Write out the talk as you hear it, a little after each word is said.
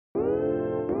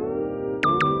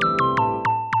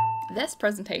this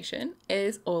presentation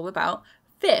is all about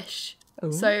fish.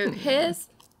 Ooh. So here's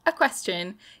a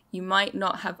question you might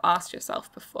not have asked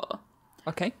yourself before.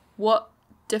 Okay. What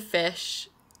do fish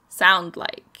sound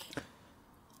like?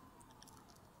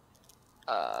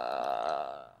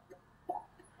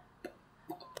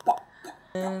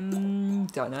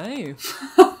 Don't know.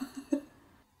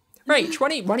 Rach,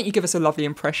 why don't you give us a lovely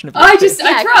impression of I fish?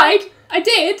 tried. I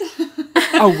did.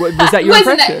 Oh, was that your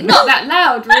impression? Not that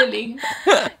loud, really.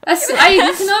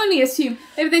 I can only assume.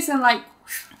 Maybe they sound like...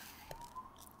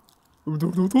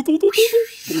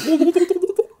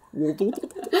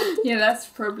 Yeah, that's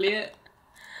probably it.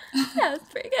 Yeah, that's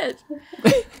pretty good.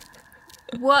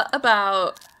 What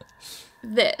about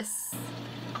this?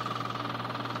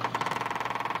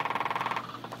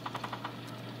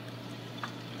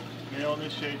 Male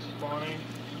initiates spawning,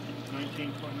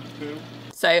 1922.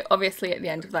 So obviously at the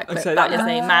end of that clip, so that that is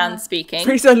a man speaking.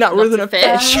 Pretty certain that not wasn't a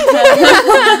fish.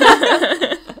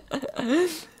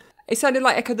 It sounded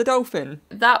like Echo the Dolphin.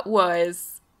 That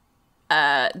was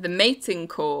the mating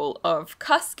call of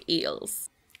cusk eels.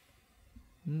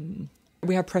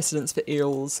 We have precedents for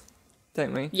eels,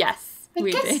 don't we? Yes,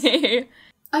 we guess- do.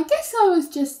 I guess I was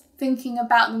just thinking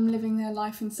about them living their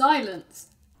life in silence.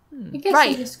 I guess I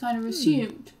Right. just kind of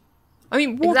assumed. I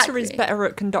mean, water is Exactly. better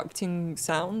at conducting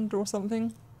sound or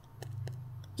something.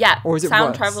 Yeah, Or is it sound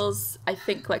worse? travels, I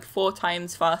think, like 4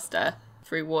 times faster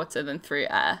through water than through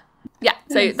air. Yeah,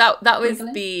 so Nice. that was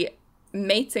Wiggly. the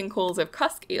mating calls of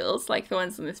cusk eels, like the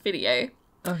ones in this video.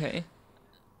 Okay.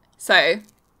 So,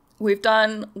 we've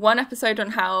done one episode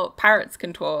on how parrots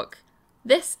can talk.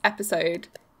 This episode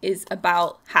is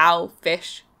about how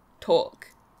fish talk.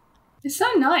 It's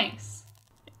so nice.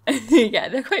 Yeah,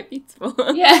 they're quite beautiful.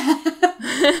 Yeah.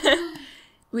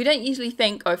 We don't usually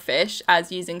think of fish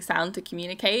as using sound to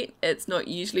communicate. It's not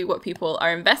usually what people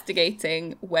are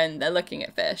investigating when they're looking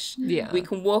at fish. Yeah. We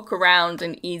can walk around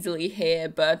and easily hear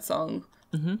birdsong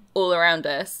all around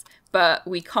us, but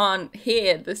we can't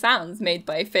hear the sounds made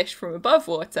by fish from above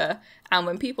water. And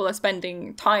when people are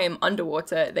spending time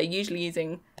underwater, they're usually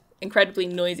using incredibly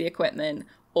noisy equipment,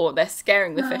 or they're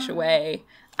scaring the fish away.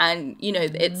 And, you know,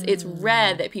 it's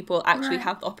rare that people actually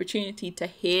have the opportunity to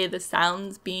hear the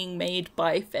sounds being made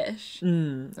by fish.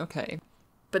 Okay.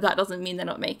 But that doesn't mean they're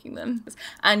not making them.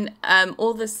 And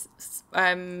all the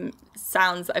sounds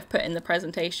that I've put in the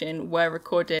presentation were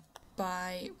recorded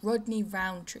by Rodney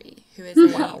Roundtree, who is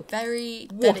a very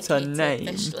What a dedicated name.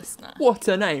 fish listener. What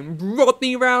a name.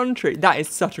 Rodney Roundtree. That is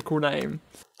such a cool name.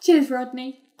 Cheers,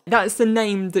 Rodney. That's the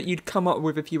name that you'd come up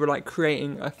with if you were like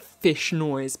creating a fish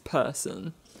noise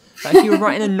person. Like if you were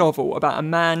writing a novel about a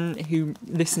man who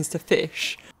listens to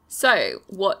fish. So,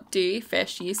 what do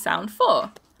fish use sound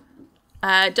for?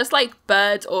 Just like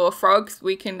birds or frogs,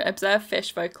 we can observe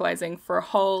fish vocalizing for a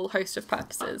whole host of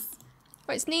purposes.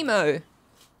 Oh, it's Nemo.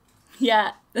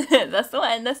 Yeah, that's the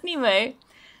one. That's Nemo.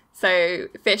 So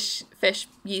fish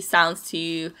use sounds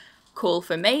to call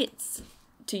for mates,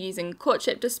 to using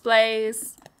courtship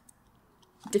displays,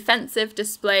 defensive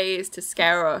displays to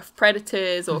scare off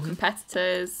predators or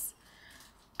competitors,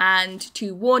 and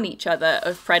to warn each other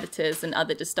of predators and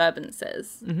other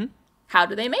disturbances. How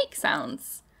do they make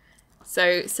sounds?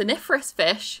 So soniferous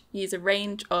fish use a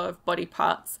range of body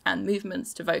parts and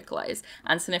movements to vocalize,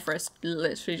 and soniferous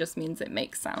literally just means it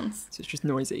makes sounds. So it's just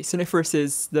noisy. Soniferous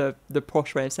is the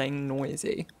posh way of saying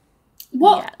noisy.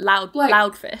 What? Yeah, loud, like-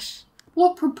 loud fish.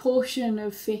 What proportion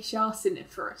of fish are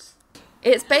soniferous?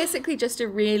 It's basically just a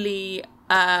really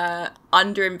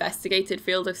under-investigated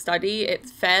field of study.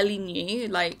 It's fairly new.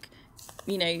 Like,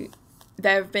 you know,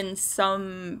 there have been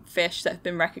some fish that have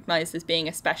been recognised as being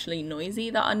especially noisy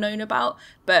that are known about,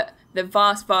 but the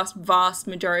vast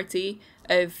majority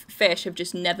of fish have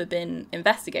just never been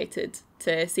investigated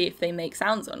to see if they make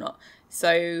sounds or not.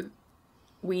 So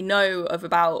we know of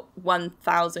about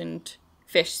 1,000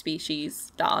 fish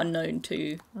species that are known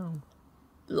to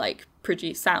like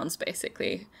produce sounds,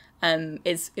 basically,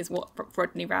 is what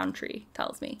Rodney Roundtree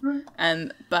tells me.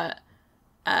 But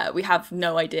we have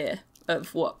no idea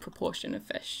of what proportion of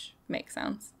fish make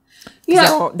sounds.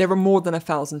 Yeah. There are more than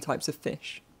 1,000 types of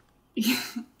fish.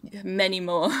 Many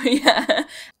more. Yeah.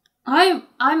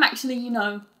 I'm actually, you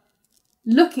know,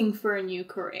 looking for a new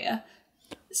career.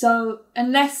 So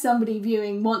unless somebody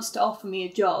viewing wants to offer me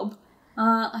a job,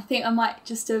 I think I might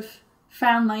just have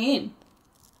found my in.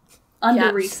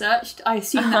 Under-researched. I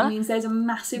assume that means there's a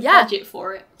massive budget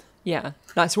for it. Yeah,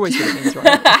 that's always what it means,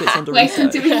 right? If it's under Waiting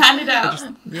research. to be handed out.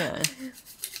 Yeah.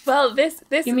 Well, this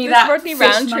Give me that Rodney fish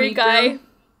Roundtree money guy bill.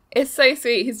 is so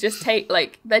sweet. He's just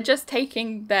they're just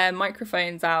taking their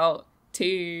microphones out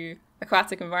to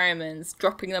aquatic environments,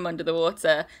 dropping them under the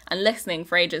water and listening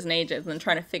for ages and ages and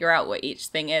trying to figure out what each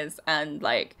thing is. And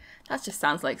like, that just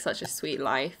sounds like such a sweet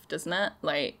life, doesn't it?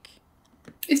 Like,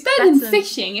 it's better than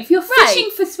fishing. If you're fishing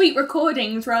for sweet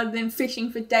recordings rather than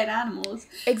fishing for dead animals.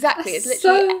 Exactly. It's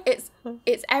literally,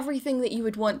 it's everything that you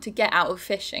would want to get out of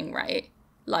fishing, right?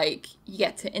 Like, you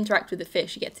get to interact with the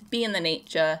fish, you get to be in the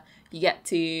nature, you get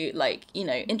to, like, you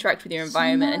know, interact with your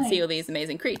environment and see all these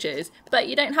amazing creatures, but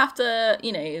you don't have to,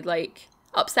 you know, like,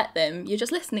 upset them. You're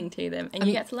just listening to them and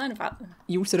you get to learn about them.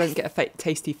 You also don't get a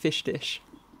tasty fish dish.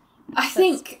 I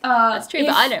think that's true,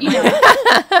 but I don't mind.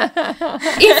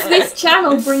 If this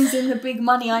channel brings in the big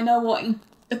money, I know what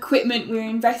equipment we're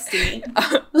investing in.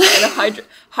 A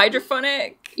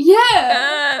hydrophonic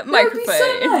microphone.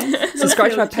 So nice.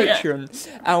 Subscribe to our Patreon.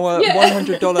 Our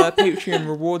 $100 Patreon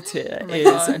reward tier is we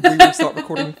will start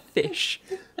recording fish.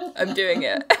 I'm doing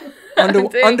it.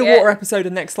 Underwater episode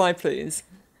and next slide, please.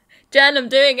 Jen, I'm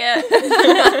doing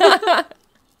it.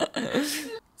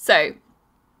 So,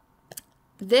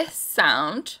 this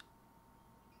sound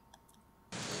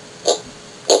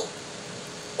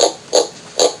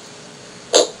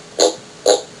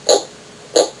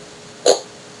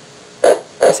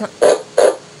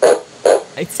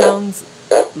it sounds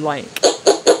like a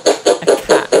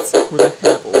cat with a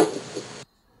hairball.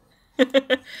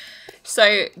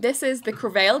 So this is the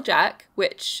crevalle jack,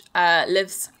 which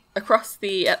lives across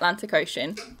the Atlantic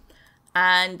Ocean,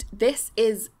 and this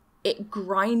is it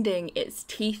grinding its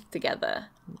teeth together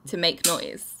to make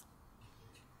noise.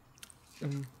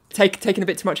 Taking a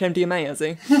bit too much MDMA, has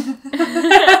he?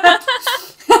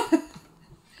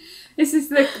 This is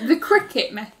the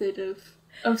cricket method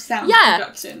of sound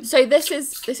production. So this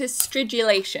is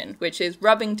stridulation, which is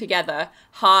rubbing together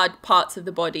hard parts of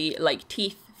the body like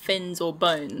teeth, fins, or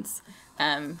bones.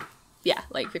 Like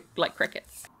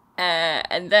crickets.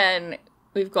 And then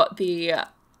we've got the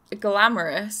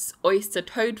glamorous oyster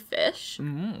toadfish.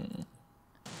 Mm.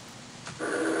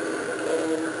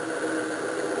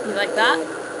 You like that?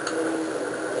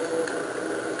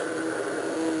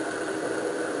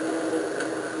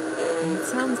 It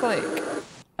sounds like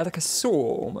a saw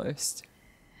almost.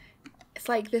 It's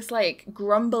like this like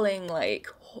grumbling like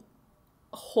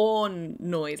horn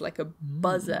noise, like a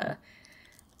buzzer.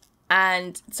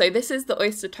 And so this is the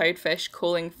oyster toadfish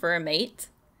calling for a mate,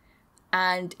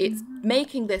 and it's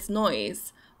making this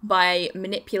noise by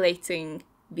manipulating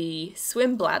the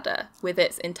swim bladder with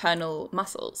its internal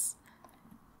muscles.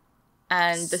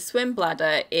 And the swim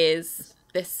bladder is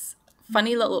this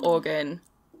funny little organ,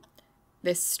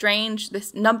 this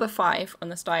number 5 on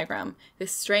this diagram,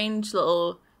 this strange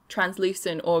little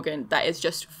translucent organ that is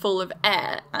just full of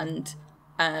air, and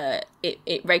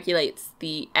it regulates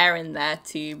the air in there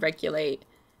to regulate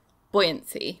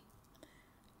buoyancy.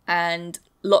 And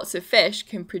lots of fish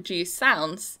can produce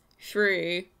sounds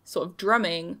through sort of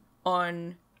drumming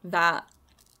on that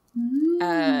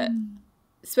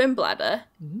swim bladder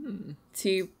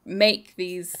to make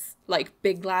these like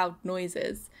big loud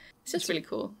noises. It's just really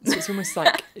cool. So it's almost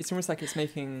like it's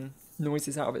making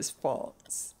noises out of its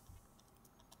farts.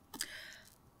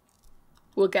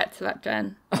 We'll get to that,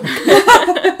 Jen.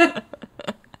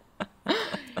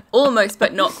 Almost,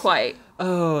 but not quite.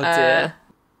 Oh dear.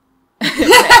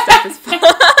 Next up is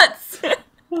farts.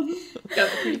 Go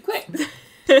pretty quick.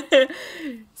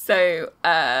 So,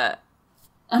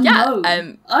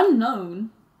 unknown.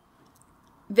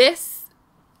 This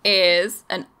is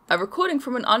a recording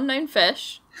from an unknown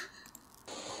fish.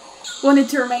 Wanted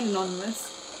to remain anonymous.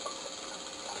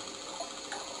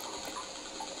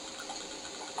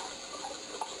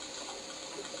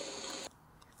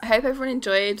 I hope everyone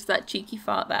enjoyed that cheeky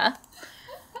fart there.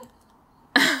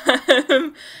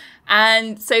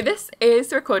 And so this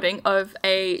is a recording of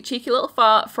a cheeky little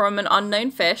fart from an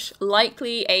unknown fish,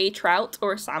 likely a trout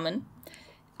or a salmon.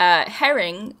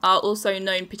 Herring are also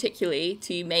known particularly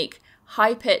to make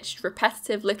high-pitched,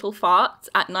 repetitive little farts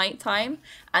at night time,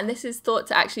 and this is thought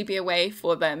to actually be a way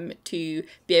for them to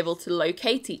be able to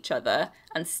locate each other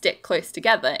and stick close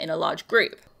together in a large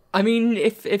group. I mean,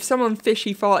 if someone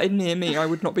fishy farted near me, I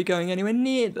would not be going anywhere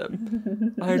near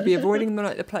them. I would be avoiding them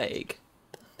like the plague.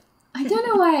 I don't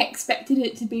know why I expected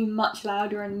it to be much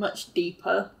louder and much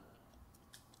deeper.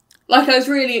 Like, I was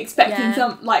really expecting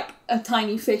like a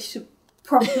tiny fish to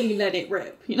properly let it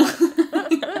rip, you know?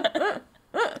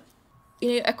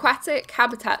 You know, aquatic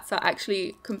habitats are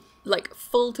actually like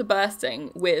full to bursting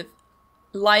with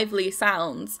lively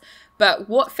sounds, but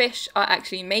what fish are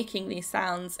actually making these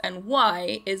sounds and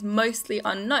why is mostly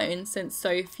unknown, since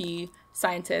so few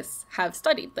scientists have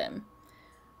studied them.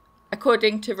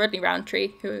 According to Rodney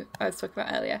Roundtree, who I was talking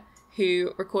about earlier,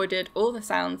 who recorded all the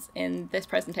sounds in this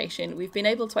presentation, we've been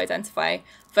able to identify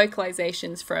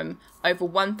vocalizations from over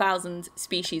 1,000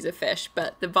 species of fish,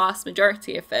 but the vast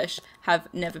majority of fish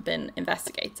have never been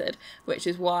investigated, which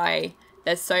is why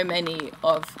there's so many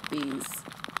of these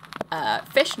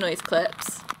fish noise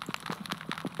clips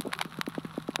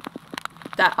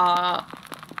that are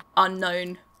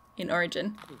unknown in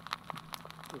origin.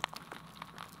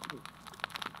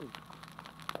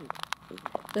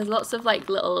 There's lots of like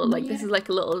little, like this is like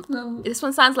a little, this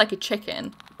one sounds like a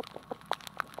chicken.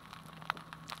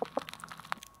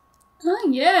 Oh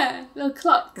yeah, little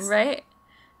clucks. Right?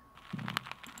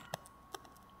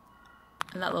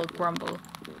 And that little grumble.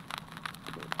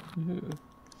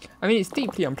 I mean, it's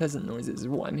deeply unpleasant noises is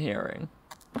what I'm hearing.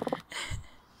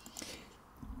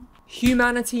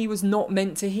 Humanity was not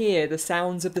meant to hear the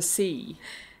sounds of the sea.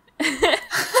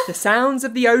 The sounds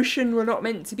of the ocean were not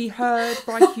meant to be heard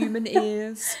by human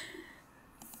ears.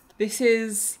 This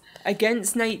is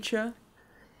against nature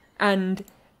and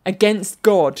against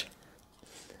God.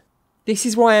 This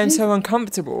is why I'm so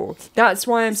uncomfortable. That's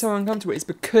why I'm so uncomfortable. It's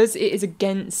because it is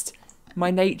against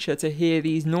my nature to hear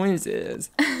these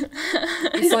noises.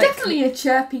 It's like, definitely a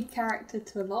chirpy character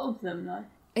to a lot of them, though.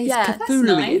 It's yeah,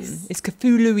 Cthulhuian. Nice. It's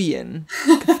Cthulhuian.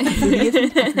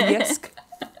 Cthulhuesque.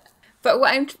 But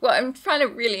what I'm trying to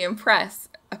really impress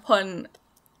upon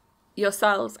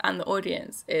yourselves and the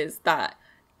audience is that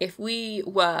if we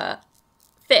were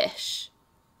fish,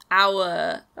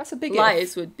 our That's a big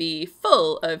lives would be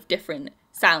full of different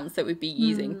sounds that we'd be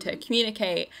using to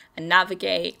communicate and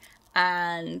navigate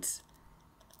and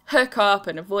hook up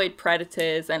and avoid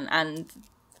predators, and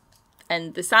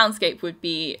the soundscape would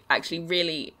be actually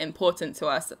really important to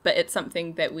us, but it's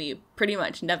something that we pretty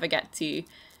much never get to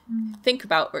think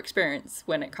about or experience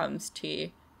when it comes to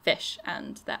fish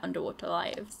and their underwater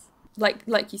lives.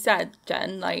 Like you said,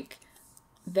 Jen, like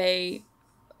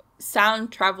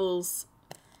sound travels,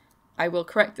 I will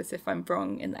correct this if I'm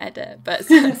wrong in the edit, but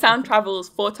sound travels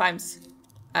 4 times,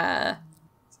 I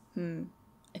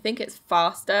think it's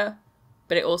faster,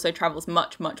 but it also travels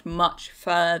much, much, much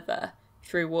further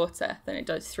through water than it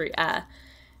does through air.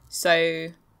 So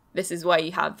this is why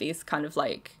you have these kind of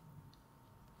like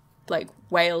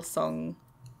whale song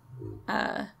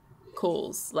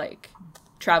calls, like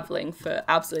traveling for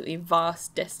absolutely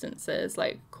vast distances,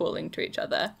 like calling to each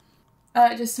other.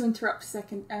 Just to interrupt a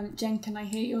second, Jen, can I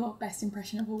hear your best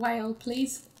impression of a whale,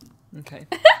 please? Okay.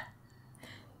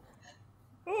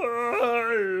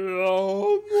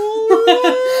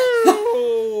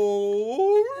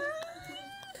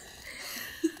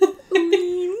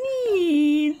 We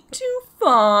need to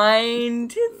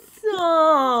find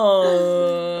sun.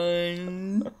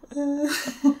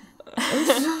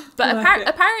 But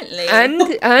apparently, and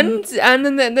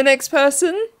then the next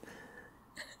person.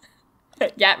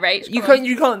 yeah, right. You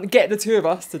can't get the two of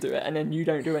us to do it, and then you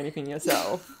don't do anything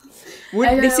yourself.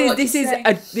 This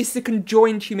is a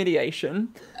conjoined humiliation.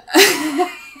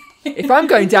 If I'm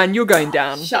going down, you're going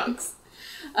down. Shucks.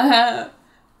 I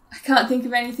can't think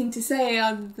of anything to say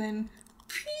other than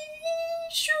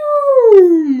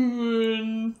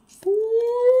Fisherman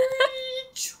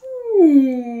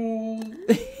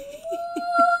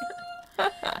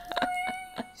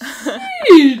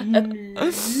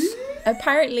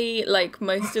Apparently, like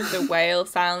most of the whale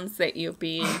sounds that you'll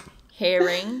be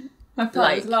hearing, my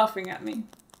partner's laughing at me.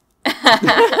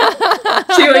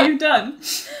 See what you've done?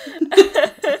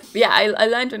 Yeah, I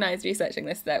learned when I was researching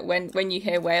this that when you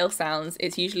hear whale sounds,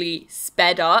 it's usually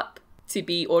sped up to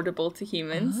be audible to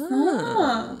humans.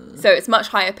 Ah. So it's much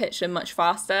higher pitched and much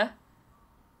faster.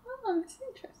 Oh, that's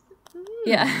interesting.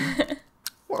 Yeah.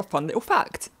 What a fun little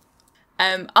fact.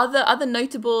 Other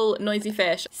notable noisy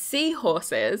fish.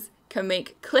 Seahorses can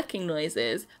make clicking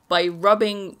noises by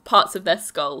rubbing parts of their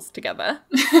skulls together.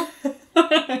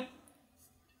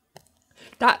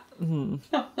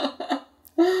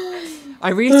 I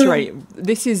reiterate,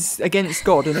 this is against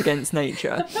God and against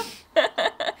nature.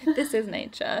 This is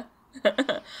nature.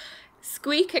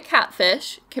 Squeaker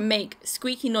catfish can make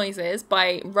squeaky noises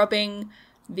by rubbing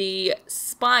the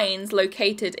spines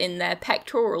located in their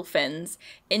pectoral fins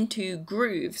into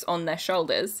grooves on their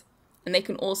shoulders. And they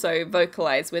can also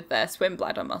vocalize with their swim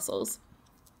bladder muscles.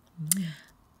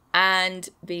 And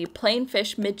the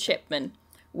plainfish midshipman,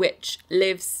 which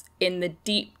lives in the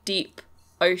deep, deep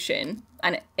ocean,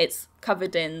 and it's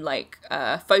covered in like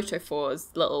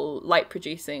photophores, little light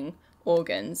producing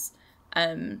organs,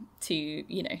 to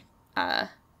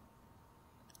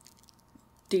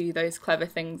do those clever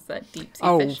things that deep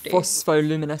sea fish do.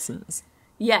 Phospholuminescence.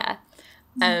 Yeah.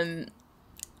 And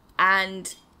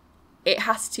it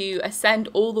has to ascend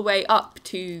all the way up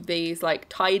to these like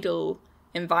tidal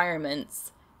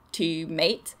environments to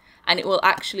mate, and it will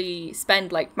actually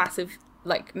spend like massive,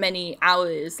 like many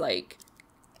hours like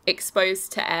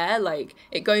exposed to air. Like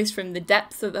it goes from the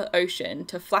depths of the ocean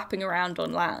to flapping around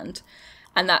on land,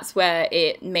 and that's where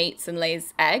it mates and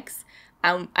lays eggs.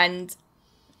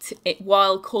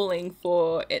 While calling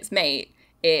for its mate,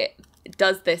 it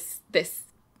does this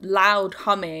loud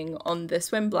humming on the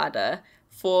swim bladder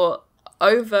for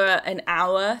over an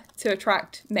hour to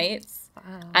attract mates.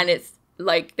 Wow. And it's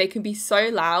like they can be so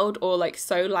loud, or like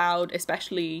so loud,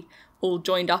 especially all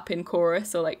joined up in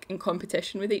chorus or like in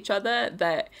competition with each other,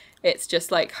 that it's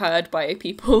just like heard by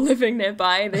people living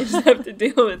nearby. They just have to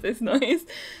deal with this noise.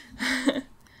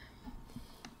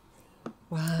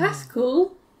 Wow. That's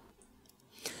cool.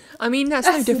 I mean, that's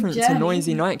no different to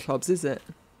noisy nightclubs, is it?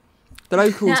 The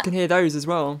locals can hear those as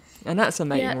well, and that's a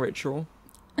mating ritual.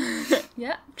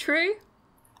 Yeah, true.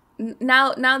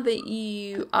 Now that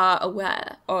you are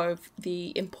aware of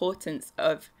the importance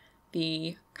of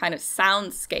the kind of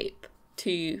soundscape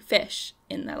to fish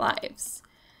in their lives,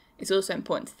 it's also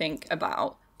important to think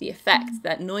about the effect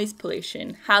that noise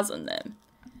pollution has on them,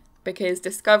 because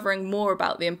discovering more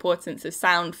about the importance of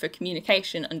sound for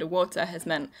communication underwater has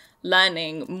meant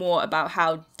learning more about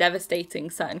how devastating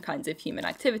certain kinds of human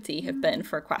activity have been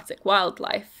for aquatic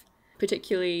wildlife.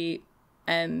 Particularly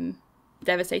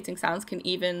devastating sounds can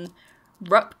even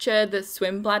rupture the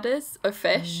swim bladders of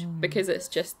fish, because it's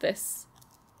just this,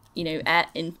 you know, air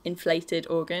inflated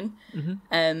organ.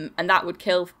 And that would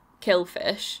kill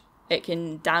fish. It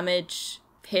can damage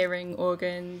hearing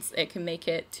organs. It can make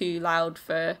it too loud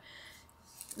for,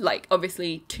 like,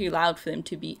 obviously too loud for them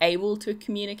to be able to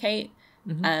communicate,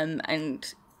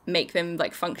 and make them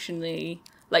like functionally,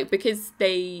 like, because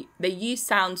they use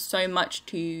sound so much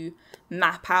to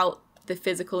map out the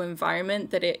physical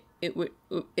environment that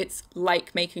it's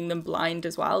like making them blind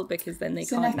as well, because then they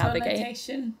can't navigate.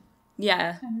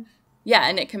 Yeah. Kind of. Yeah,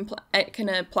 and it can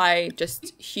apply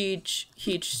just huge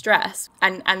stress.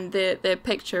 And the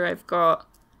picture I've got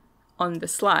on the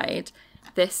slide,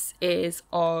 this is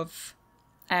of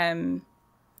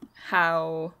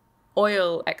how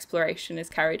oil exploration is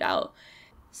carried out.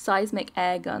 Seismic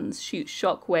air guns shoot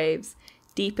shock waves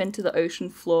deep into the ocean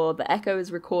floor. The echo is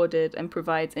recorded and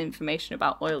provides information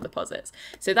about oil deposits.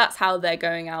 So that's how they're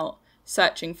going out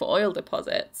searching for oil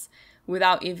deposits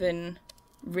without even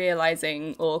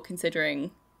realizing or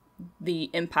considering the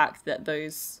impact that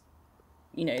those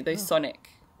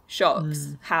sonic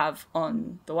shocks have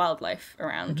on the wildlife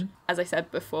around. As I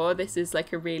said before, this is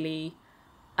like a really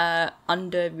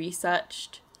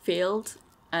under-researched field.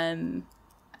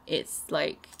 It's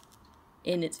like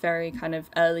in its very kind of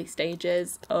early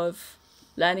stages of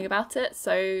learning about it.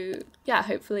 So yeah,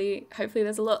 hopefully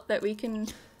there's a lot that we can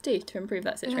do to improve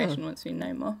that situation once we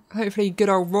know more. Hopefully good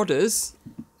old Rodders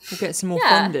will get some more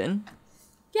funding.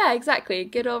 Yeah, exactly.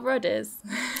 Good old Rodders.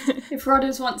 If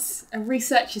Rodders wants a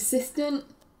research assistant.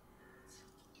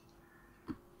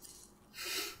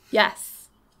 Yes.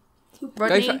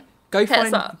 Rodney,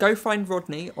 go find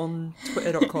Rodney on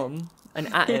twitter.com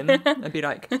and at him and be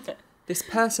like, this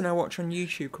person I watch on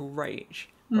YouTube called Rach,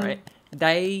 right?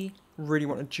 They really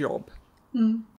want a job.